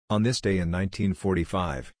On this day in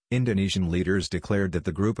 1945, Indonesian leaders declared that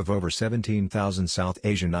the group of over 17,000 South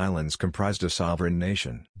Asian islands comprised a sovereign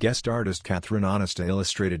nation. Guest artist Catherine Onesta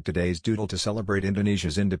illustrated today's doodle to celebrate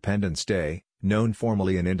Indonesia's Independence Day, known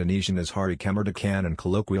formally in Indonesian as Hari Kemerdekaan and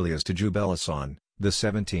colloquially as Tujuh Belasan, the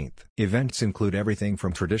 17th. Events include everything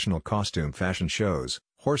from traditional costume fashion shows,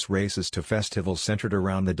 horse races to festivals centered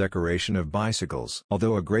around the decoration of bicycles.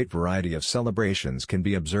 Although a great variety of celebrations can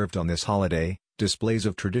be observed on this holiday, displays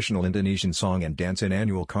of traditional Indonesian song and dance and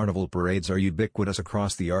annual carnival parades are ubiquitous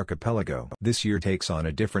across the archipelago. This year takes on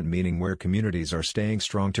a different meaning where communities are staying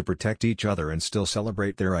strong to protect each other and still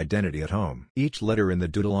celebrate their identity at home. Each letter in the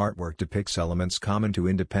doodle artwork depicts elements common to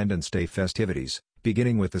Independence Day festivities,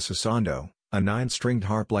 beginning with the sasando, a 9-stringed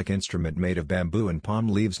harp-like instrument made of bamboo and palm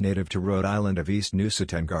leaves native to Rhode Island of East Nusa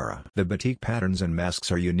Tenggara. The batik patterns and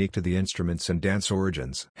masks are unique to the instruments and dance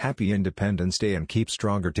origins. Happy Independence Day and keep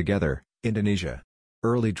stronger together, Indonesia.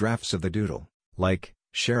 Early drafts of the doodle. Like,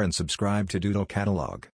 share and subscribe to Doodle Catalog.